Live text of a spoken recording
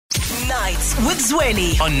Nights with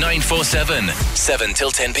Zweli on 947, 7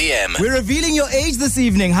 till 10 p.m. We're revealing your age this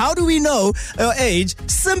evening. How do we know your age?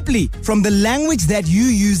 Simply from the language that you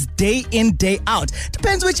use day in, day out.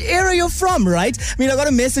 Depends which era you're from, right? I mean, I got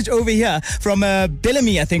a message over here from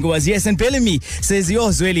Bellamy, I think it was. Yes, and Bellamy says, yo,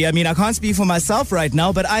 Zweli, I mean, I can't speak for myself right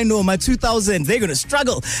now, but I know my 2000s, they're going to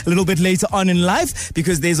struggle a little bit later on in life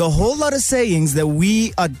because there's a whole lot of sayings that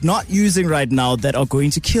we are not using right now that are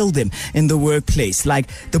going to kill them in the workplace. Like,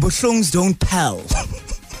 the bushungs don't pal.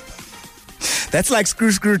 That's like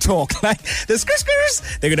screw talk. Like the screws,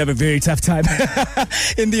 they're going to have a very tough time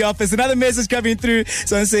in the office. Another message coming through.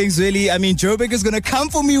 So I'm saying, Zweli, I mean, Joburg is going to come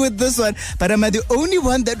for me with this one, but am I the only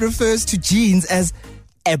one that refers to jeans as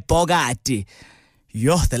a bogati?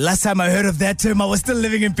 Yo, the last time I heard of that term, I was still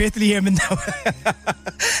living in Bethlehem, and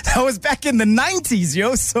that was back in the 90s,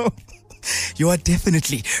 yo, so... You are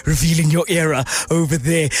definitely revealing your era over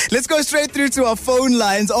there. Let's go straight through to our phone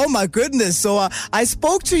lines. Oh my goodness. So I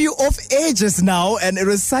spoke to you off air just now and it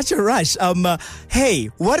was such a rush.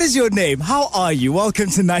 Hey, what is your name? How are you?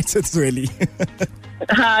 Welcome to Nights with Zweli.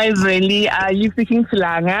 Hi, Zweli. Are you speaking to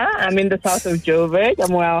Langa? I'm in the south of Joburg.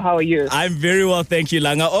 I'm well. How are you? I'm very well, thank you,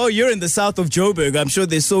 Langa. Oh, you're in the south of Joburg. I'm sure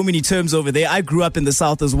there's so many terms over there. I grew up in the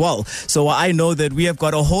south as well. So I know that we have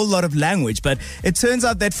got a whole lot of language. But it turns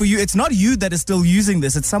out that for you, it's not you that is still using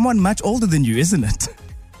this. It's someone much older than you, isn't it?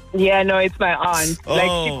 Yeah, no, it's my aunt. Oh. Like,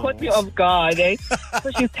 she caught me off guard, eh?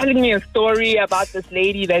 So she's telling me a story about this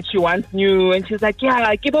lady that she once knew. And she's like,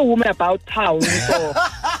 yeah, give a woman about town. So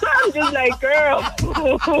I'm just like, girl,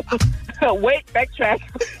 wait, backtrack.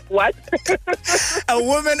 What? A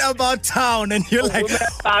woman about town. And you're like, woman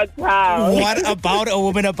about town. What about a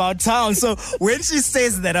woman about town? So when she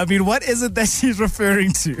says that, I mean, what is it that she's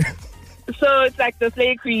referring to? So it's like the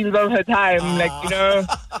slay queens of her time. Like, you know...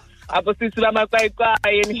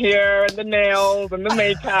 in here and the nails and the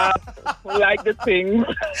makeup, like the thing.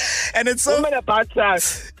 And it's so woman about town.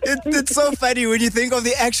 It's so funny when you think of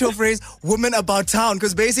the actual phrase "woman about town,"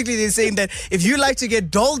 because basically they're saying that if you like to get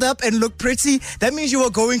dolled up and look pretty, that means you are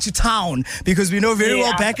going to town. Because we know very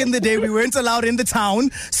well back in the day we weren't allowed in the town,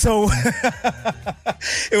 so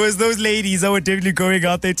it was those ladies that were definitely going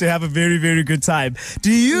out there to have a very, very good time.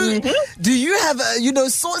 Do you have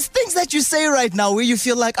things that you say right now where you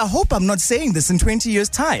feel like, I hope I'm not saying this in 20 years'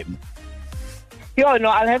 time? Yo, no,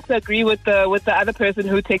 I'll have to agree with the other person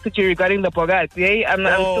who texted you regarding the Bogart. Yeah, I'm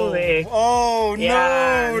still there. Oh,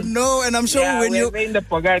 yeah. No. And I'm sure when you're in the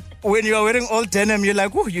Bogart, when you're wearing all denim, you're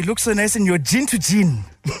like, oh, you look so nice in your jean to jean.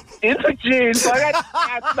 Into jean.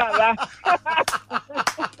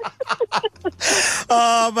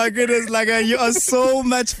 Oh my goodness, Laga, you are so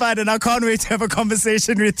much fun and I can't wait to have a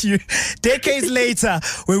conversation with you decades later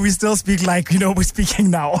where we still speak like, we're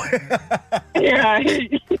speaking now. Yeah.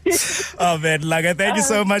 Oh man, Laga, thank you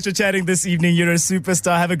so much for chatting this evening. You're a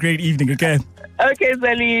superstar. Have a great evening, okay? Okay,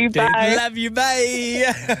 Zweli. Bye. Love you.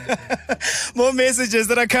 Bye. More messages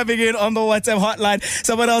that are coming in on the WhatsApp hotline.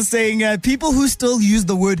 Someone else saying, people who still use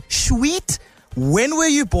the word sweet, when were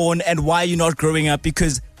you born and why are you not growing up?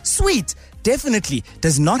 Because sweet definitely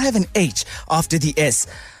does not have an H after the S.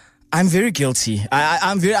 I'm very guilty.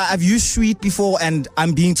 I've used sweet before and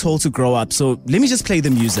I'm being told to grow up. So let me just play the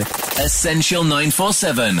music. Essential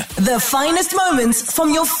 947. The finest moments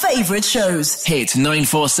from your favorite shows. Hit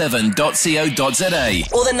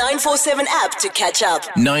 947.co.za Or the 947 app to catch up.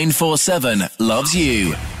 947 loves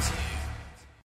you.